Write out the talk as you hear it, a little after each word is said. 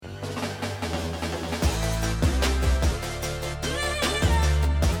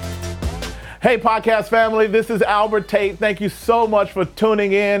Hey, podcast family, this is Albert Tate. Thank you so much for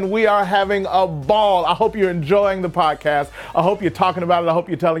tuning in. We are having a ball. I hope you're enjoying the podcast. I hope you're talking about it. I hope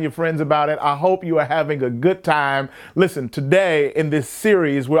you're telling your friends about it. I hope you are having a good time. Listen, today in this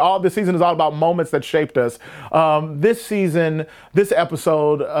series, this season is all about moments that shaped us. This season, this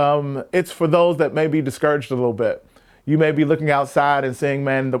episode, it's for those that may be discouraged a little bit. You may be looking outside and saying,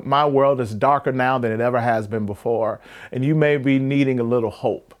 man, my world is darker now than it ever has been before. And you may be needing a little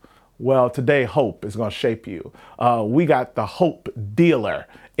hope. Well, today, hope is going to shape you. We got the hope dealer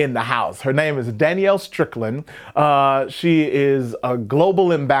in the house. Her name is Danielle Strickland. She is a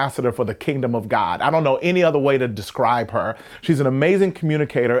global ambassador for the kingdom of God. I don't know any other way to describe her. She's an amazing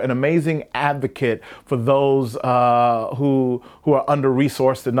communicator, an amazing advocate for those who are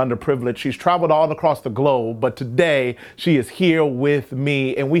under-resourced and underprivileged. She's traveled all across the globe, but today she is here with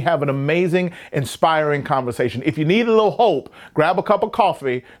me, and we have an amazing, inspiring conversation. If you need a little hope, grab a cup of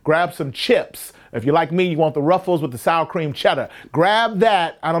coffee, grab some chips. If you're like me, you want the Ruffles with the sour cream cheddar. Grab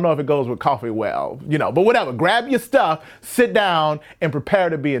that. I don't know if it goes with coffee well, but whatever. Grab your stuff, sit down, and prepare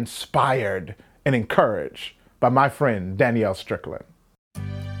to be inspired and encouraged by my friend, Danielle Strickland.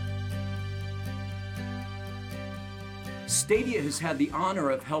 Stadia has had the honor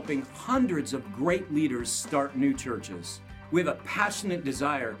of helping hundreds of great leaders start new churches. We have a passionate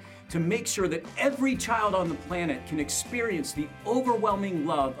desire to make sure that every child on the planet can experience the overwhelming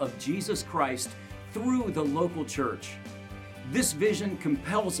love of Jesus Christ through the local church. This vision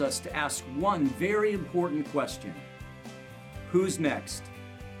compels us to ask one very important question. Who's next?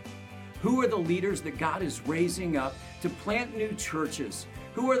 Who are the leaders that God is raising up to plant new churches?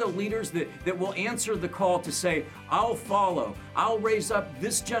 Who are the leaders that will answer the call to say, I'll follow, I'll raise up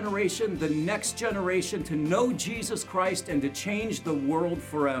this generation, the next generation to know Jesus Christ and to change the world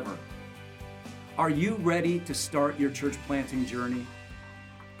forever? Are you ready to start your church planting journey?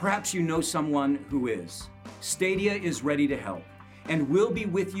 Perhaps you know someone who is. Stadia is ready to help, and we'll be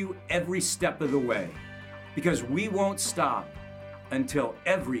with you every step of the way, because we won't stop until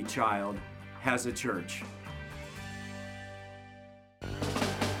every child has a church.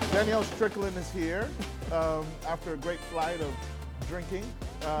 Danielle Strickland is here after a great flight of drinking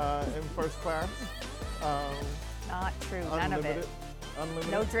in first class. Not true, none of it.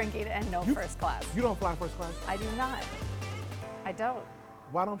 Unlimited. No drinking and no first class. You don't fly first class? I do not. I don't.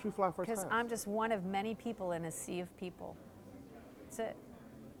 Why don't you fly first class? Because I'm just one of many people in a sea of people. That's it.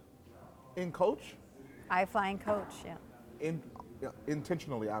 In coach? I fly in coach, yeah.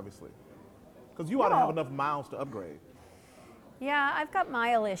 Intentionally, obviously. Because you ought to have enough miles to upgrade. Yeah, I've got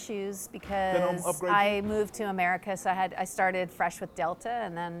mile issues because upgrade I moved to America, so I started fresh with Delta,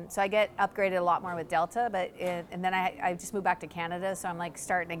 and then so I get upgraded a lot more with Delta, and then I just moved back to Canada, so I'm like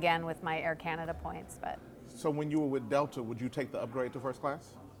starting again with my Air Canada points. But so when you were with Delta, would you take the upgrade to first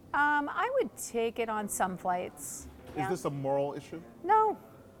class? I would take it on some flights. Is this a moral issue? No.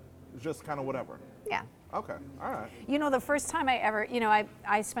 It's just kind of whatever. Yeah. Okay, all right. The first time I ever,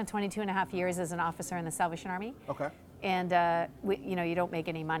 I spent 22 and a half years as an officer in the Salvation Army. Okay. And, you don't make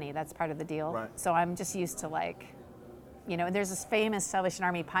any money. That's part of the deal. Right. So I'm just used to and there's this famous Salvation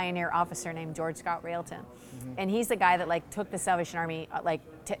Army pioneer officer named George Scott Railton. Mm-hmm. And he's the guy that took the Salvation Army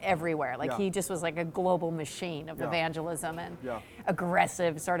to everywhere. He just was like a global machine of evangelism and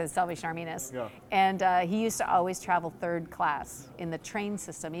aggressive sort of Salvation Army-ness. Yeah. And he used to always travel third class in the train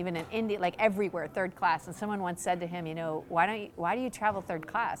system, even in India, everywhere, third class. And someone once said to him, why do you travel third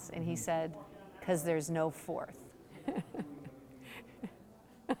class? And he said, because there's no fourth.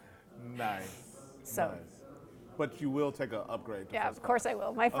 Nice. So, nice. But you will take an upgrade to yeah, first of course I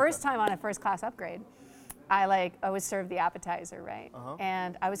will. My first time on a first class upgrade, I was served the appetizer, right? Uh-huh.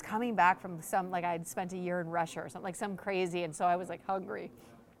 And I was coming back from I'd spent a year in Russia or something, some crazy, and so I was hungry.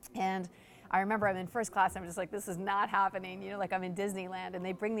 And I remember I'm in first class, I'm just this is not happening, I'm in Disneyland, and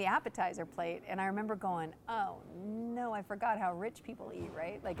they bring the appetizer plate, and I remember going, oh no, I forgot how rich people eat,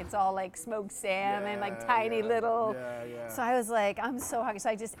 right? It's all smoked salmon, tiny little. Yeah. So I was I'm so hungry, so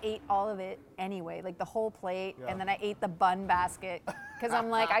I just ate all of it anyway, the whole plate, and then I ate the bun basket, because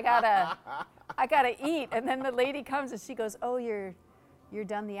I'm I gotta eat, and then the lady comes and she goes, oh, you're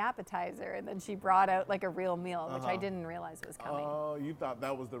done the appetizer, and then she brought out a real meal, which I didn't realize was coming. Oh, you thought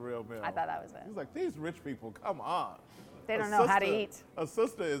that was the real meal. I thought that was it. He's these rich people, come on. They don't know how to eat. A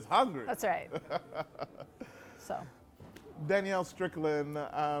sister is hungry. That's right. So. Danielle Strickland,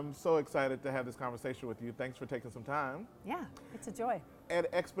 I'm so excited to have this conversation with you. Thanks for taking some time. Yeah, it's a joy. At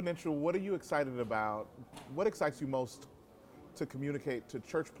Exponential, what are you excited about? What excites you most to communicate to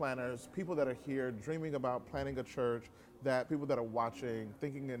church planners, people that are here dreaming about planting a church, that people that are watching,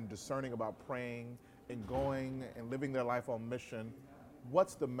 thinking and discerning about praying and going and living their life on mission?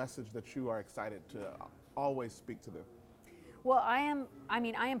 what's the message that you are excited to always speak to them? Well, I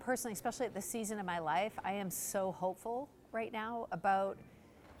am personally, especially at this season of my life, I am so hopeful right now about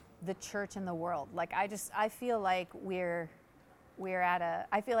the church and the world. Like I feel like we're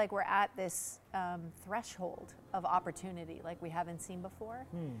at this threshold of opportunity like we haven't seen before.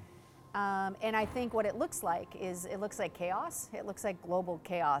 And I think what it looks like chaos. It looks like global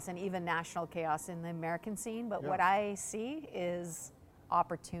chaos and even national chaos in the American scene. But what I see is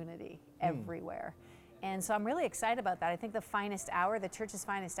opportunity everywhere. And so I'm really excited about that. I think the church's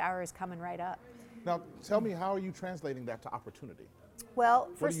finest hour is coming right up. Now, tell me, how are you translating that to opportunity? Well,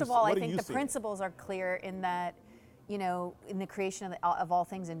 first of all, I think the principles are clear in that, in the creation of all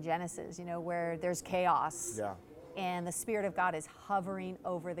things in Genesis, where there's chaos. Yeah. And the Spirit of God is hovering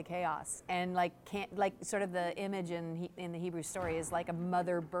over the chaos. And sort of the image in the Hebrew story is like a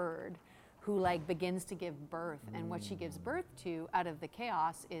mother bird who begins to give birth. And what she gives birth to out of the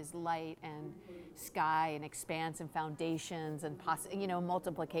chaos is light and sky and expanse and foundations and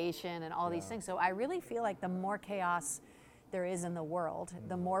multiplication and all these things. So I really feel like the more chaos there is in the world,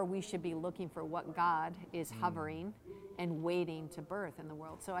 the more we should be looking for what God is hovering and waiting to birth in the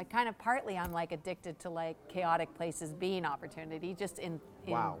world. So I kind of I'm addicted to chaotic places being opportunity, just in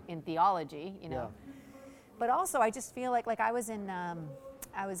theology, Yeah. But also I just feel like I was in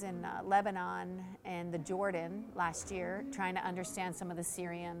Lebanon and the Jordan last year trying to understand some of the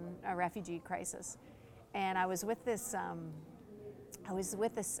Syrian refugee crisis, and I was with this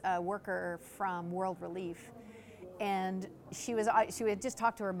worker from World Relief. And she had just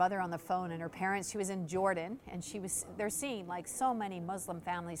talked to her mother on the phone, and her parents. She was in Jordan, and they're seeing so many Muslim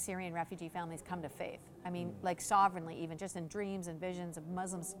families, Syrian refugee families, come to faith. I mean, sovereignly, even just in dreams and visions of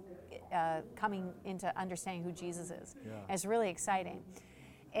Muslims coming into understanding who Jesus is. Yeah. And it's really exciting.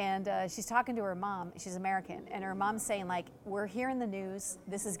 And she's talking to her mom. She's American, and her mom's saying we're hearing the news.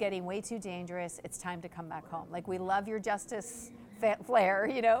 This is getting way too dangerous. It's time to come back home. We love your justice flair,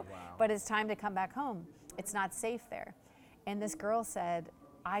 but it's time to come back home. It's not safe there. And this girl said,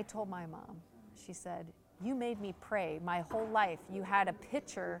 I told my mom, she said, you made me pray my whole life. You had a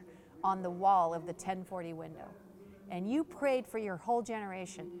picture on the wall of the 1040 window. And you prayed for your whole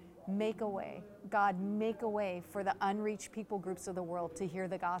generation, make a way. God, make a way for the unreached people groups of the world to hear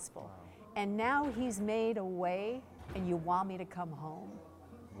the gospel. Wow. And now he's made a way, and you want me to come home.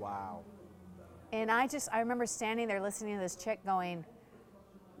 Wow. And I remember standing there listening to this chick going,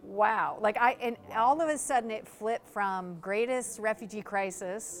 wow. And all of a sudden it flipped from greatest refugee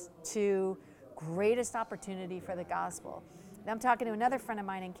crisis to greatest opportunity for the gospel. And I'm talking to another friend of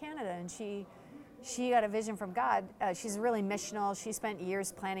mine in Canada, and she got a vision from God. She's really missional. She spent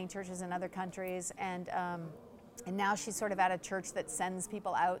years planting churches in other countries, and now she's sort of at a church that sends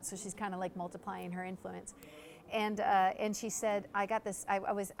people out, so she's kind of multiplying her influence. And she said, I got this,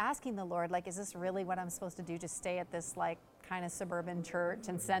 I was asking the Lord, is this really what I'm supposed to do, just stay at this kind of suburban church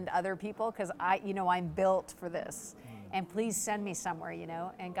and send other people? Because I'm built for this. And please send me somewhere,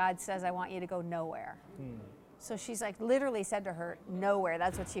 And God says, I want you to go nowhere. So she's literally said to her, nowhere.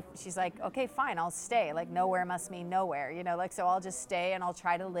 That's what she's like, okay, fine, I'll stay. Nowhere must mean nowhere, so I'll just stay and I'll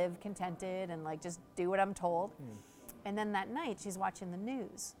try to live contented and just do what I'm told. And then that night she's watching the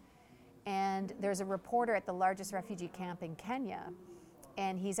news. And there's a reporter at the largest refugee camp in Kenya,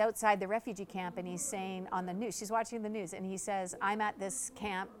 and he's outside the refugee camp, and he's saying on the news, she's watching the news, and he says, I'm at this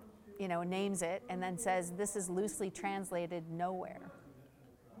camp, names it, and then says, this is loosely translated nowhere.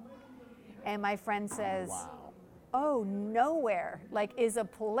 And my friend says, wow. Oh, nowhere, is a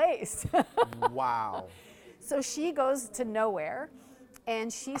place. Wow. So she goes to nowhere,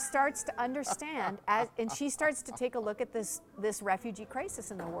 and she starts to understand, and she starts to take a look at this refugee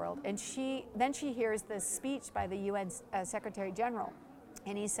crisis in the world. And then she hears this speech by the UN Secretary General,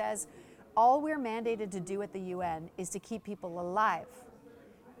 and he says, all we're mandated to do at the UN is to keep people alive,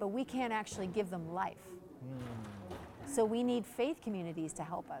 but we can't actually give them life. So we need faith communities to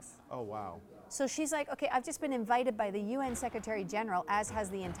help us. Oh, wow. So she's like, okay, I've just been invited by the UN Secretary General, as has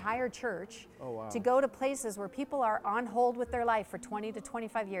the entire church, to go to places where people are on hold with their life for 20 to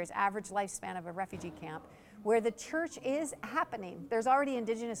 25 years, average lifespan of a refugee camp, where the church is happening. There's already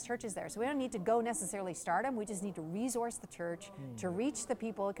indigenous churches there, so we don't need to go necessarily start them. We just need to resource the church to reach the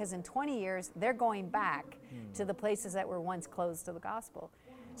people, because in 20 years, they're going back to the places that were once closed to the gospel.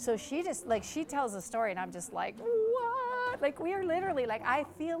 So she just, she tells a story, and I'm just like, what? We are literally, I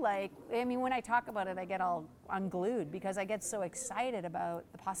feel when I talk about it, I get all unglued, because I get so excited about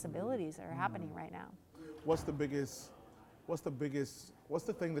the possibilities that are happening right now. What's the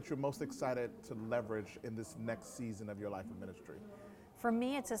thing that you're most excited to leverage in this next season of your life of ministry? For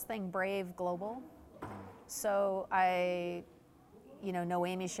me, it's this thing, Brave Global. So I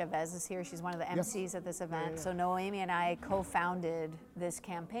Noemi Chavez is here. She's one of the Yes. MCs at this event. yeah. So Noemi and I co-founded this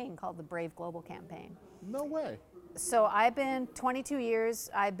campaign called the Brave Global Campaign. No way. So I've been 22 years,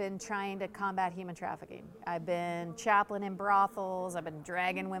 I've been trying to combat human trafficking. I've been chaplain in brothels, I've been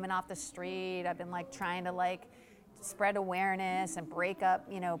dragging women off the street, I've been trying to spread awareness and break up,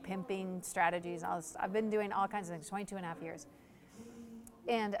 pimping strategies. I've been doing all kinds of things, 22 and a half years.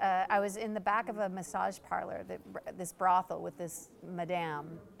 And I was in the back of a massage parlor, this brothel with this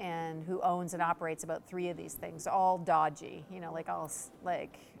madame, and who owns and operates about 3 of these things, all dodgy,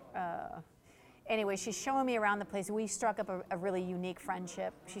 Anyway, she's showing me around the place. We struck up a really unique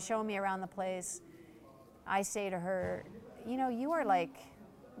friendship. She's showing me around the place. I say to her, you are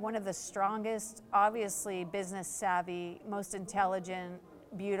one of the strongest, obviously business savvy, most intelligent,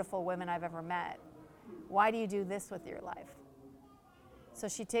 beautiful women I've ever met. Why do you do this with your life? So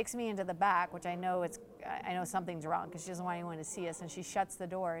she takes me into the back, which I know something's wrong because she doesn't want anyone to see us. And she shuts the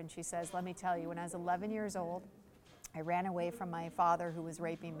door and she says, let me tell you, when I was 11 years old, I ran away from my father who was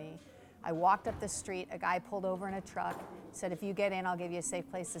raping me. I walked up the street, a guy pulled over in a truck, said, if you get in, I'll give you a safe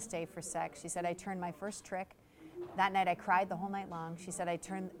place to stay for sex. She said, I turned my first trick. That night I cried the whole night long. She said,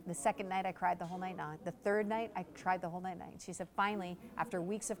 the second night I cried the whole night long. The third night I cried the whole night long. She said, finally, after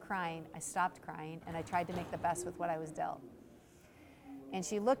weeks of crying, I stopped crying and I tried to make the best with what I was dealt. And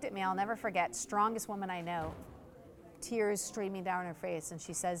she looked at me, I'll never forget, strongest woman I know, tears streaming down her face, and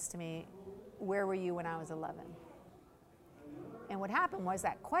she says to me, where were you when I was 11? And what happened was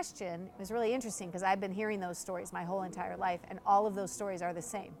that question was really interesting because I've been hearing those stories my whole entire life, and all of those stories are the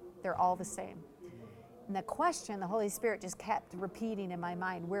same. They're all the same. And the question, the Holy Spirit just kept repeating in my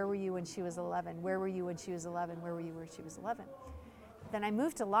mind, where were you when she was 11? Where were you when she was 11? Where were you when she was 11? Then I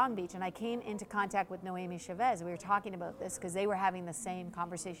moved to Long Beach and I came into contact with Noemi Chavez. We were talking about this because they were having the same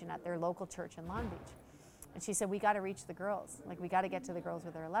conversation at their local church in Long Beach. And she said, we got to reach the girls. We got to get to the girls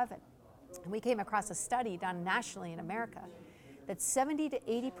with their 11. And we came across a study done nationally in America that 70 to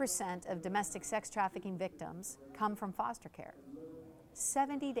 80% of domestic sex trafficking victims come from foster care.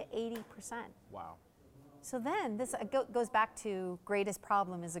 70 to 80%. Wow. So then this goes back to greatest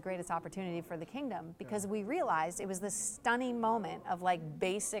problem is the greatest opportunity for the kingdom, because we realized it was this stunning moment of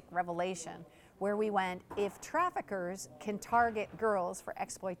basic revelation where we went, if traffickers can target girls for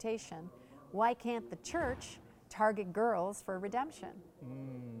exploitation, why can't the church target girls for redemption?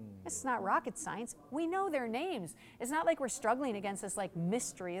 It's not rocket science. We know their names. It's not like we're struggling against this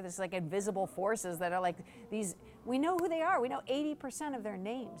mystery, this invisible forces that are these. We know who they are. We know 80% of their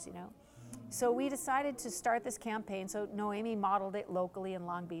names, So we decided to start this campaign. So Noemi modeled it locally in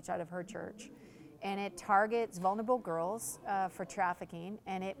Long Beach out of her church. And it targets vulnerable girls for trafficking.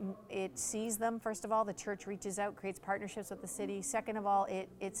 And it sees them, first of all, the church reaches out, creates partnerships with the city. Second of all,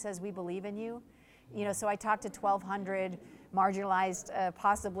 it says, we believe in you. So I talked to 1,200 marginalized,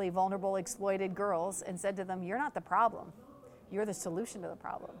 possibly vulnerable, exploited girls and said to them, you're not the problem. You're the solution to the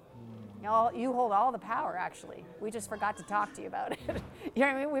problem. You hold all the power, actually. We just forgot to talk to you about it. You know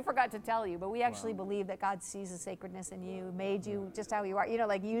what I mean? We forgot to tell you, but we actually believe that God sees the sacredness in you, made you just how you are.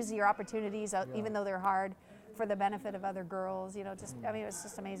 Use your opportunities, even though they're hard, for the benefit of other girls. It's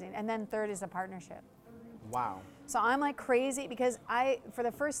just amazing. And then third is a partnership. Wow. So I'm crazy because for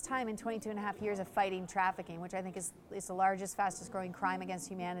the first time in 22 and a half years of fighting trafficking, which I think is the largest, fastest growing crime against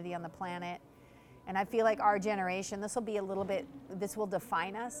humanity on the planet. And I feel like our generation, this will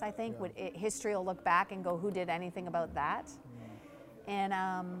define us, I think. Yeah. History will look back and go, who did anything about that? And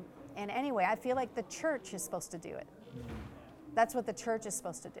anyway, I feel like the church is supposed to do it. That's what the church is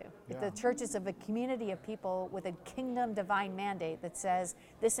supposed to do. Yeah. The church is of a community of people with a kingdom divine mandate that says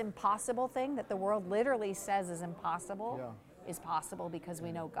this impossible thing that the world literally says is impossible is possible because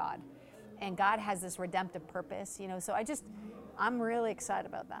we know God. And God has this redemptive purpose, so I'm really excited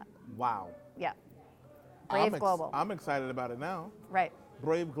about that. Wow. Yeah. Brave Global. I'm excited about it now. Right.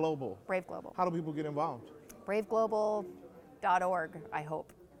 Brave Global. Brave Global. How do people get involved? BraveGlobal.org, I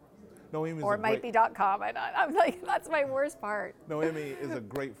hope. Noemi's or it might be .com. I'm that's my worst part. Noemi is a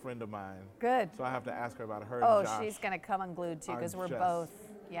great friend of mine. Good. So I have to ask her about her and Josh. She's going to come unglued too because we're both,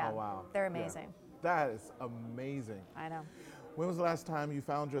 oh, wow. They're amazing. Yeah. That is amazing. I know. When was the last time you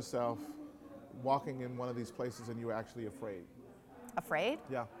found yourself walking in one of these places and you were actually afraid? Afraid?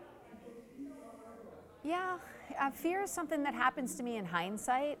 Yeah. Yeah, fear is something that happens to me in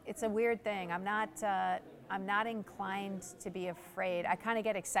hindsight. It's a weird thing. I'm not inclined to be afraid. I kind of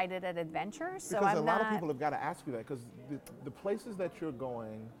get excited at adventures. So because a lot of people have got to ask you that because the places that you're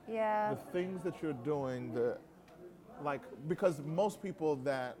going, the things that you're doing, because most people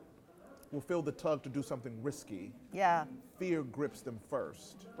that will feel the tug to do something risky, fear grips them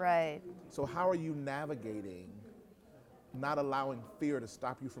first. Right. So how are you navigating not allowing fear to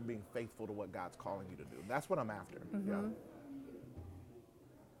stop you from being faithful to what God's calling you to do. That's what I'm after.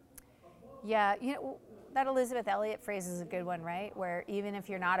 Yeah, you know, that Elizabeth Elliot phrase is a good one, right? Where even if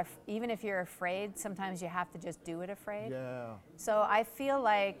you're afraid, sometimes you have to just do it afraid. Yeah. So I feel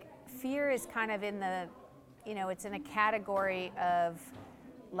like fear is kind of in the, you know, it's in a category of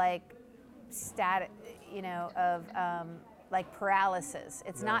like like paralysis.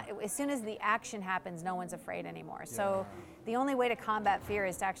 It's not, as soon as the action happens, no one's afraid anymore. So the only way to combat fear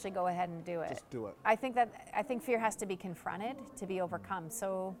is to actually go ahead and do it. Just do it. I think fear has to be confronted to be overcome.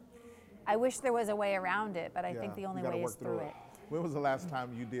 So I wish there was a way around it, but I think the only way is through it. When was the last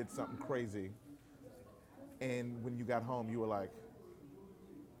time you did something crazy and when you got home you were like,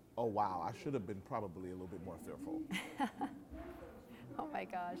 oh wow, I should have been probably a little bit more fearful? Oh my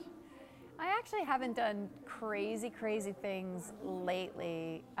gosh. I actually haven't done crazy things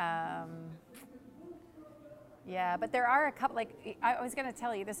lately. Yeah, but there are a couple, like, I was going to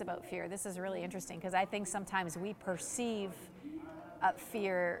tell you this about fear. This is really interesting because I think sometimes we perceive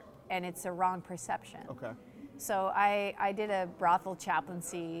fear and it's a wrong perception. Okay. So I did a brothel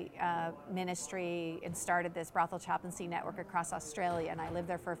chaplaincy ministry and started this brothel chaplaincy network across Australia, and I lived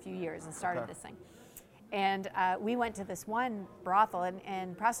there for a few years and started this thing. And we went to this one brothel,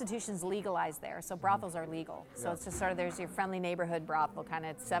 and prostitution's legalized there, so brothels are legal. So it's just sort of, there's your friendly neighborhood brothel, kind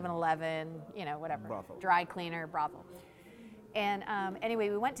of 7-Eleven, you know, whatever, brothel. Dry cleaner brothel. And anyway,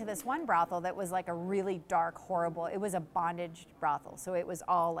 we went to this one brothel that was like a really dark, horrible, it was a bondage brothel. So it was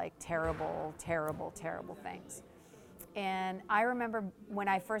all like terrible things. And I remember when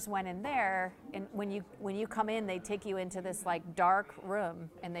I first went in there, and when you come in, they take you into this like dark room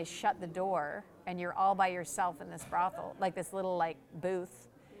and they shut the door and you're all by yourself in this brothel, like this little like booth.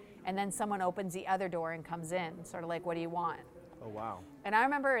 And then someone opens the other door and comes in, sort of like, what do you want? Oh wow. And I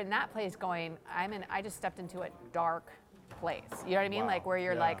remember in that place going, I just stepped into a dark place. You know what I mean? Wow. Like where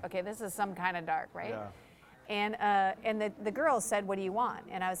you're like, okay, this is some kind of dark, right? Yeah. And the girl said, what do you want?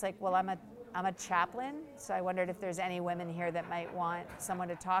 And I was like, well, I'm a chaplain, so I wondered if there's any women here that might want someone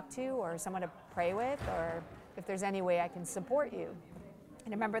to talk to or someone to pray with, or if there's any way I can support you.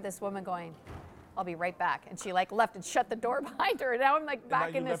 And I remember this woman going, I'll be right back. And she like left and shut the door behind her. And now I'm like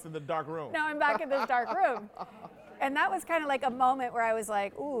back in this. Left in the dark room. Now I'm back in this dark room. And that was kind of like a moment where I was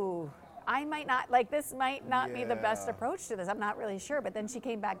like, ooh, I might not, like this might not be the best approach to this. I'm not really sure. But then she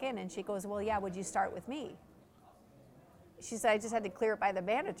came back in and she goes, well, yeah, would you start with me? She said, I just had to clear it by the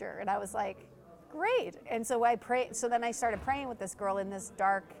manager. And I was like, great. And so I prayed. So then I started praying with this girl in this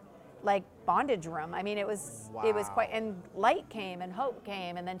dark, like bondage room. I mean, it was quite, and light came and hope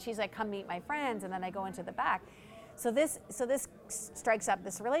came. And then she's like, come meet my friends. And then I go into the back. So this strikes up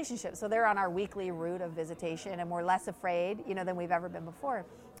this relationship. So they're on our weekly route of visitation and we're less afraid, you know, than we've ever been before.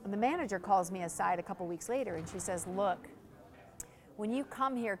 And the manager calls me aside a couple weeks later and she says, look, when you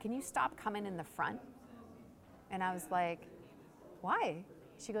come here, can you stop coming in the front? And I was like, why?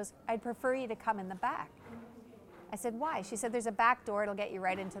 She goes, I'd prefer you to come in the back. I said, why? She said, there's a back door. It'll get you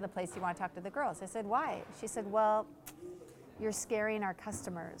right into the place you want to talk to the girls. I said, why? She said, well, you're scaring our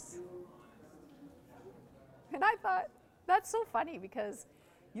customers. And I thought, that's so funny because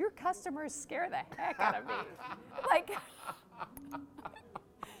your customers scare the heck out of me. Like,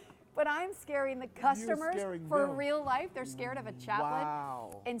 but I'm scaring the customers for real life. They're scared of a chaplain.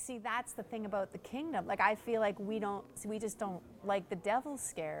 Wow. And see, that's the thing about the kingdom. Like, I feel like we just don't, like the devil's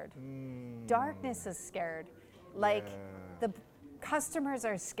scared. Darkness is scared. Like the customers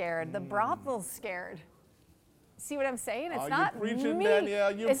are scared. The brothel's scared. See what I'm saying? It's not preaching, me.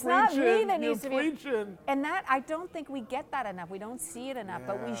 Danielle. You're it's preaching. not me that needs to be. Preaching. And that, I don't think we get that enough. We don't see it enough,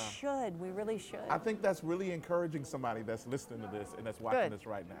 but we should. We really should. I think that's really encouraging somebody that's listening to this and that's watching this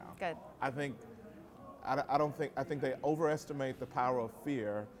right now. Good. I think they overestimate the power of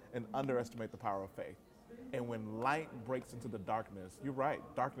fear and underestimate the power of faith. And when light breaks into the darkness, you're right,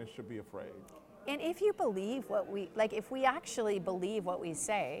 darkness should be afraid. And if you believe if we actually believe what we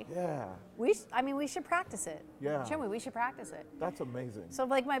say, we should practice it. Yeah. Shouldn't we? We should practice it. That's amazing. So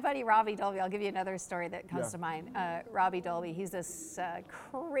like my buddy Robbie Dolby, I'll give you another story that comes to mind. Robbie Dolby, he's this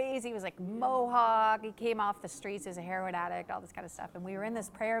crazy, he was like Mohawk, he came off the streets as a heroin addict, all this kind of stuff. And we were in this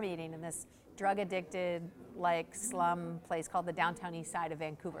prayer meeting in this drug addicted like slum place called the downtown east side of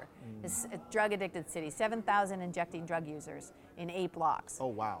Vancouver. It's a drug addicted city, 7,000 injecting drug users in 8 blocks. Oh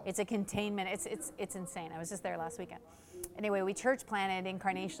wow. It's a containment, it's insane. I was just there last weekend. Anyway, we church planted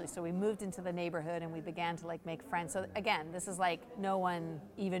incarnationally, so we moved into the neighborhood and we began to like make friends. So again, this is like no one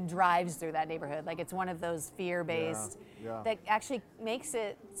even drives through that neighborhood. Like it's one of those fear-based that actually makes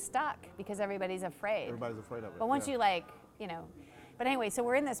it stuck because everybody's afraid. Everybody's afraid of it. But once you But anyway, so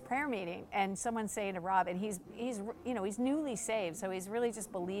we're in this prayer meeting, and someone's saying to Rob, and he's newly saved, so he's really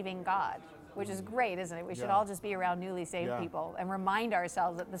just believing God, which is great, isn't it? We should all just be around newly saved people and remind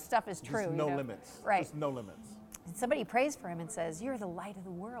ourselves that this stuff is true. Just no limits. Right. Just no limits. And somebody prays for him and says, "You're the light of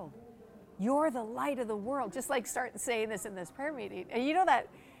the world. You're the light of the world." Just like start saying this in this prayer meeting. And you know that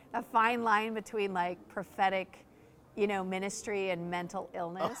a fine line between like prophetic, ministry and mental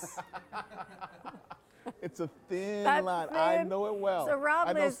illness? It's a thin That's line. thin. I know it well. So Rob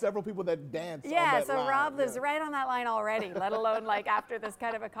I know lives- several people that dance on Yeah, that so line. Rob lives right on that line already, let alone like after this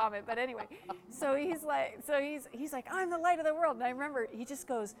kind of a comment. But anyway, so he's like, "I'm the light of the world." And I remember he just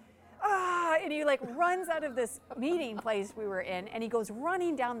goes, "Ah," and he like runs out of this meeting place we were in, and he goes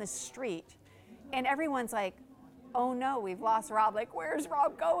running down the street, and everyone's like, "Oh no, we've lost Rob. Like, where's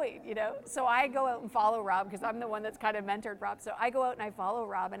Rob going?" So I go out and follow Rob because I'm the one that's kind of mentored Rob. So I go out and I follow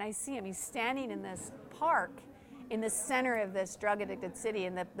Rob, and I see him. He's standing in this park in the center of this drug-addicted city,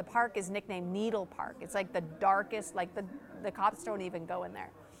 and the park is nicknamed Needle Park. It's like the darkest, like the cops don't even go in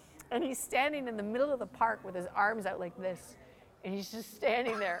there. And he's standing in the middle of the park with his arms out like this, and he's just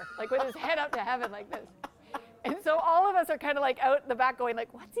standing there, like with his head up to heaven like this. And so all of us are kind of like out in the back going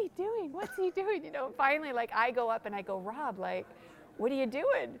like, "What's he doing? What's he doing?" Finally, like I go up and I go, "Rob, like, what are you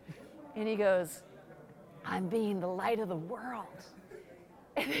doing?" And he goes, "I'm being the light of the world."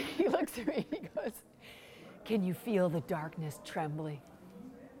 And he looks at me and he goes, "Can you feel the darkness trembling?"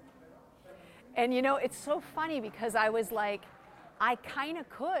 And it's so funny because I was like, I kind of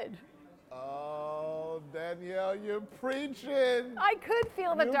could. Oh, Danielle, you're preaching. I could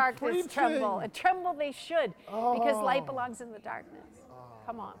feel the You're darkness preaching. tremble. And tremble they should, because light belongs in the darkness.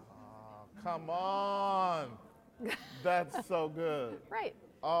 Come on. Come on. That's so good. Right.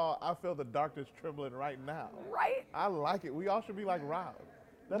 Oh, I feel the darkness trembling right now. Right? I like it. We all should be like Rob.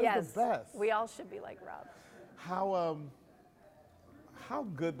 That Yes. is the best. We all should be like Rob. How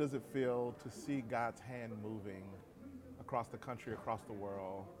good does it feel to see God's hand moving across the country, across the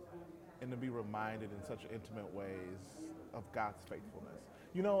world, and to be reminded in such intimate ways of God's faithfulness?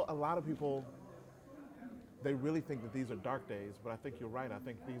 A lot of people, they really think that these are dark days, but I think you're right. I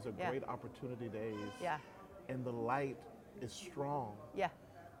think these are great opportunity days. Yeah. And the light is strong. Yeah.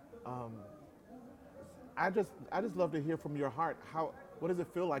 I just love to hear from your heart. What does it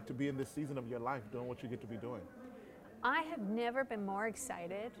feel like to be in this season of your life doing what you get to be doing? I have never been more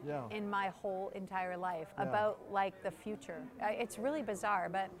excited Yeah. in my whole entire life Yeah. about like the future. It's really bizarre,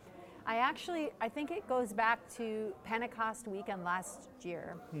 but I think it goes back to Pentecost weekend last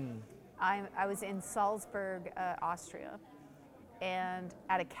year. I was in Salzburg, Austria, and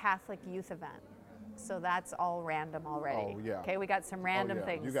at a Catholic youth event. So that's all random already. Oh, yeah. Okay, we got some random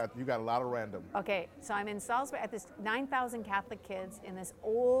things. You got a lot of random. Okay, so I'm in Salzburg at this 9,000 Catholic kids in this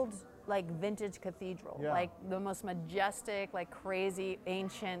old, like vintage cathedral, Yeah. like the most majestic, like crazy,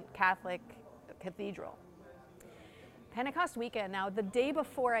 ancient Catholic cathedral. Pentecost weekend. Now, the day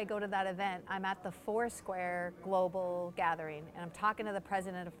before I go to that event, I'm at the Foursquare Global Gathering, and I'm talking to the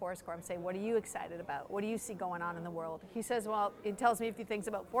president of Foursquare. I'm saying, "What are you excited about? What do you see going on in the world?" He says, well, he tells me a few things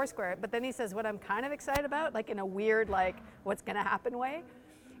about Foursquare, but then he says, what I'm kind of excited about, like in a weird, like, what's going to happen way,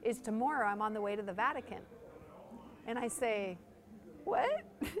 is tomorrow I'm on the way to the Vatican. And I say, "What?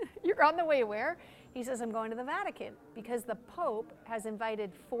 You're on the way where?" He says, "I'm going to the Vatican because the Pope has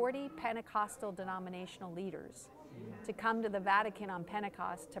invited 40 Pentecostal denominational leaders to come to the Vatican on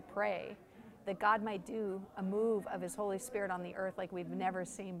Pentecost to pray that God might do a move of his Holy Spirit on the earth like we've never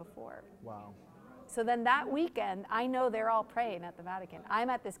seen before." Wow. So then that weekend, I know they're all praying at the Vatican. I'm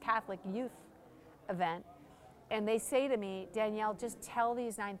at this Catholic youth event, and they say to me, "Danielle, just tell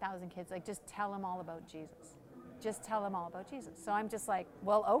these 9,000 kids, like just tell them all about Jesus. Just tell them all about Jesus." So I'm just like,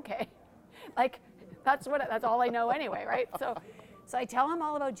 well, okay. Like, that's all I know anyway, right? So I tell them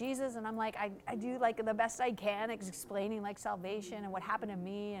all about Jesus, and I'm like, I do like the best I can, explaining like salvation and what happened to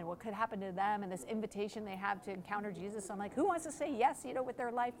me and what could happen to them and this invitation they have to encounter Jesus. So I'm like, who wants to say yes, with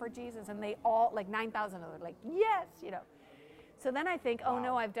their life for Jesus? And they all, like 9,000 of them, like, yes, So then I think, oh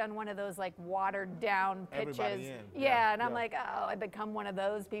no, I've done one of those like watered down pitches. Everybody in. Yeah, and I'm Yeah. like, oh, I've become one of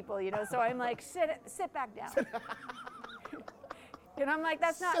those people, So I'm like, sit back down. And I'm like,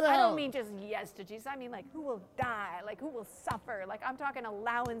 I don't mean just yes to Jesus. I mean like who will die, like who will suffer. Like I'm talking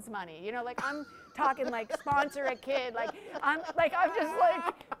allowance money, like I'm talking like sponsor a kid. I'm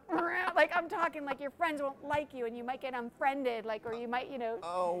I'm talking like your friends won't like you and you might get unfriended, like, or you might,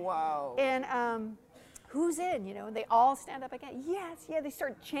 Oh, wow. And who's in, and they all stand up again. Yes, yeah, they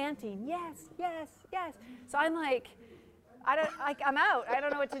start chanting, yes, yes, yes. So I'm like, I'm out. I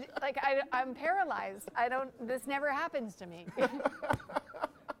don't know what to do. Like, I'm paralyzed. This never happens to me.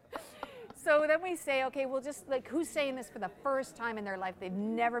 So then we say, okay, we'll just, like, who's saying this for the first time in their life? They've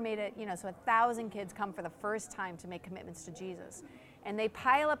never made it, so 1,000 kids come for the first time to make commitments to Jesus. And they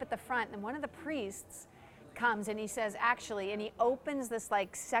pile up at the front, and one of the priests comes and he says, actually, and he opens this,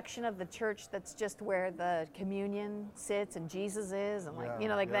 like, section of the church that's just where the communion sits and Jesus is, and,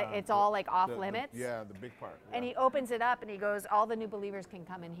 that, it's all, like, off limits. The big part. Yeah. And he opens it up and he goes, all the new believers can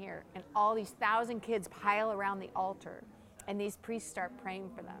come in here. And all these 1,000 kids pile around the altar, and these priests start praying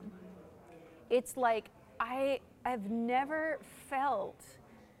for them. It's like, I've never felt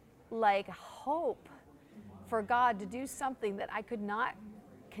like hope for God to do something that I could not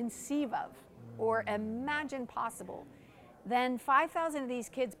conceive of or imagine possible. Then 5,000 of these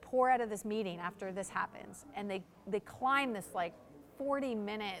kids pour out of this meeting after this happens, and they climb this like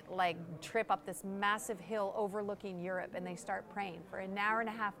 40-minute like trip up this massive hill overlooking Europe, and they start praying. For an hour and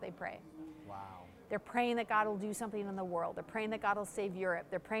a half they pray. Wow. They're praying that God will do something in the world. They're praying that God will save Europe.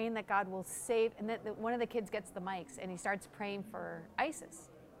 They're praying that God will save, and then one of the kids gets the mics and he starts praying for ISIS.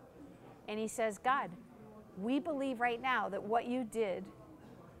 And he says, God, we believe right now that what you did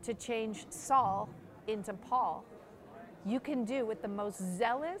to change Saul into Paul, you can do with the most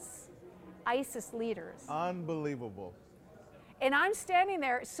zealous ISIS leaders. Unbelievable. And I'm standing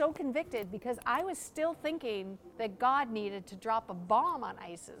there so convicted because I was still thinking that God needed to drop a bomb on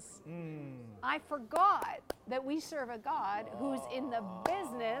ISIS. I forgot that we serve a God who's in the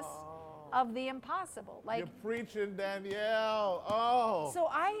business of the impossible. Like, you're preaching, Danielle. Oh. So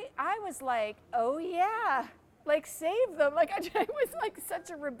I was like, oh yeah, like save them. Like it was like such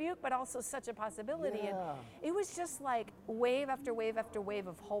a rebuke, but also such a possibility. Yeah. And it was just like wave after wave after wave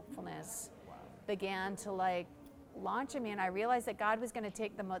of hopefulness began to like launch in me, and I realized that God was going to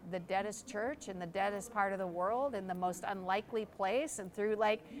take the deadest church and the deadest part of the world and the most unlikely place, and through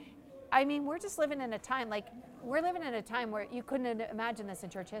we're just living in a time where you couldn't imagine this in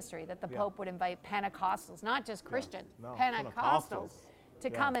church history, that the Pope would invite Pentecostals, not just Christians, Pentecostals to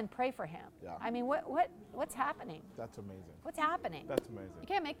come and pray for him. Yeah. I mean, what's happening? That's amazing. What's happening? That's amazing. You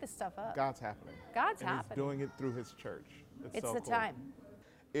can't make this stuff up. God's happening. God's and happening. He's doing it through his church. It's so the cool. time.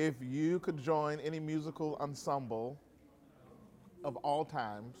 If you could join any musical ensemble of all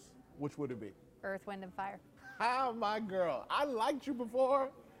times, which would it be? Earth, Wind, and Fire. Ah, my girl. I liked you before.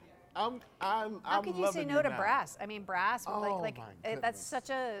 I'm How can you say no to brass? I mean, brass. Oh, my that's such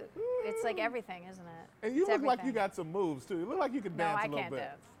a. It's like everything, isn't it? And you It's look like everything. you got some moves too. You look like you can No, dance I a little can't bit.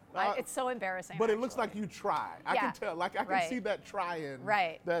 dance. It's so embarrassing. But it looks actually. like you try. I Yeah. can tell. Like I can Right. see that trying.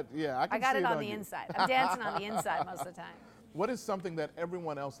 Right. That I can I got see it on the you. inside. I'm dancing on the inside most of the time. What is something that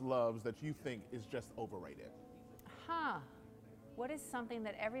everyone else loves that you think is just overrated? What is something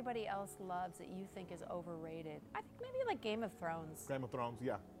that everybody else loves that you think is overrated? I think maybe like Game of Thrones. Game of Thrones,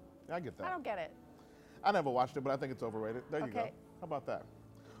 yeah. I get that. I don't get it. I never watched it, but I think it's overrated. There you go. Okay. How about that?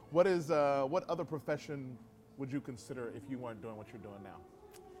 What other profession would you consider if you weren't doing what you're doing now?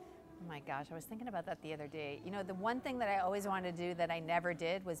 Oh my gosh, I was thinking about that the other day. You know, the one thing that I always wanted to do that I never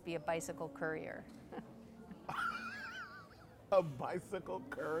did was be a bicycle courier. A bicycle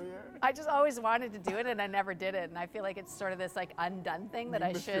courier? I just always wanted to do it and I never did it. And I feel like it's sort of this like undone thing that You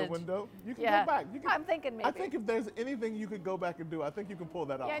I missed should. your window? You can Yeah. go back. You can, I'm thinking maybe. I think if there's anything you could go back and do, I think you can pull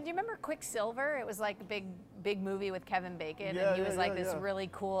that off. Yeah, do you remember Quicksilver? It was like a big movie with Kevin Bacon, Yeah, and he was like yeah, this yeah. really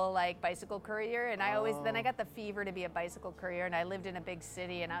cool like bicycle courier. And I always then I got the fever to be a bicycle courier, and I lived in a big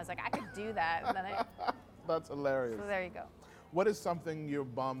city, and I was like I could do that. And then That's hilarious. so there you go. What is something you're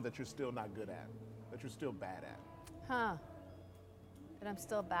bummed that you're still not good at, that you're still bad at? Huh? That I'm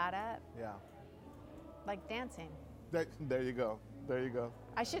still bad at, Yeah. like dancing. There you go. There you go.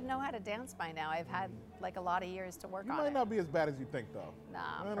 I should know how to dance by now. I've had like a lot of years to work You on might it. not be as bad as you think, though.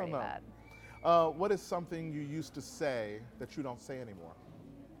 Nah, I'm I don't pretty know. bad. What is something you used to say that you don't say anymore?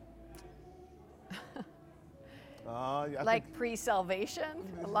 I Like think- pre-salvation,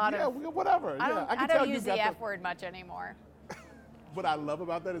 a lot yeah, of. whatever. I yeah, don't, I can I tell don't you use got the F word much anymore. What I love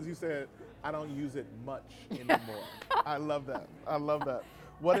about that is you said, I don't use it much anymore. I love that. I love that.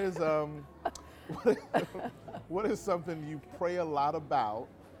 What is what is something you pray a lot about,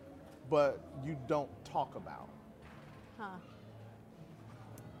 but you don't talk about?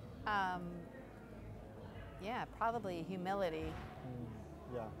 Yeah, probably humility.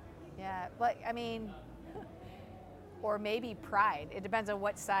 Yeah. Yeah, but I mean, or maybe pride. It depends on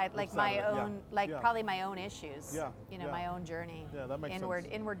what side. Like side my of it, yeah, own, like yeah. probably my own issues. Yeah, You know, yeah. my own journey. Yeah, that makes inward,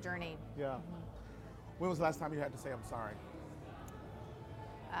 sense. Inward journey. Yeah. When was the last time you had to say I'm sorry?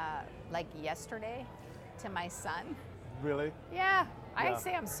 Like yesterday, to my son. Really? Yeah, I Yeah.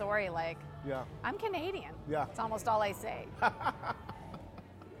 say I'm sorry. Like Yeah. I'm Canadian. Yeah. It's almost all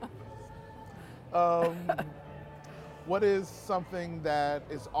what What is something that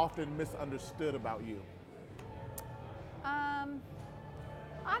is often misunderstood about you? I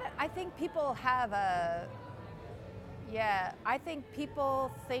think people have I think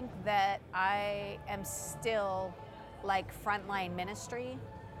people think that I am still like frontline ministry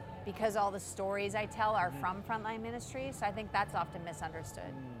because all the stories I tell are from frontline ministry. So I think that's often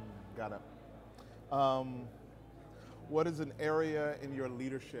misunderstood. Got it. What is an area in your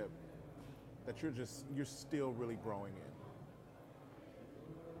leadership that you're still really growing in?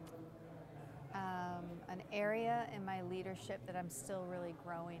 An area in my leadership that I'm still really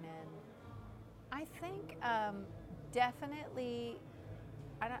growing in. I think definitely,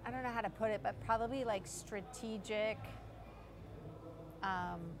 I don't know how to put it, but probably like strategic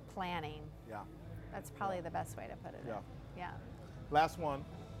planning. Yeah. That's probably the best way to put it. Yeah. Yeah. Last one.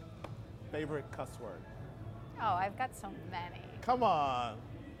 Favorite cuss word? Oh, I've got so many. Come on.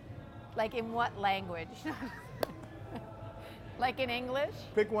 Like in what language? Like in English?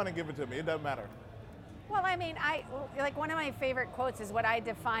 Pick one and give it to me. It doesn't matter. Well, I mean, like one of my favorite quotes is what I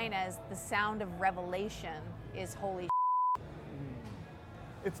define as the sound of revelation is holy.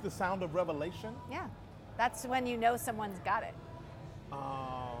 It's the sound of revelation? Yeah. That's when you know someone's got it.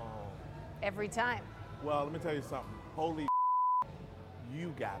 Oh. Every time. Well, let me tell you something. Holy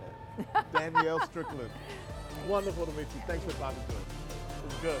you got it. Danielle Strickland. Wonderful to meet you. Thanks for talking to us. It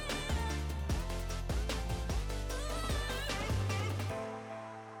was good.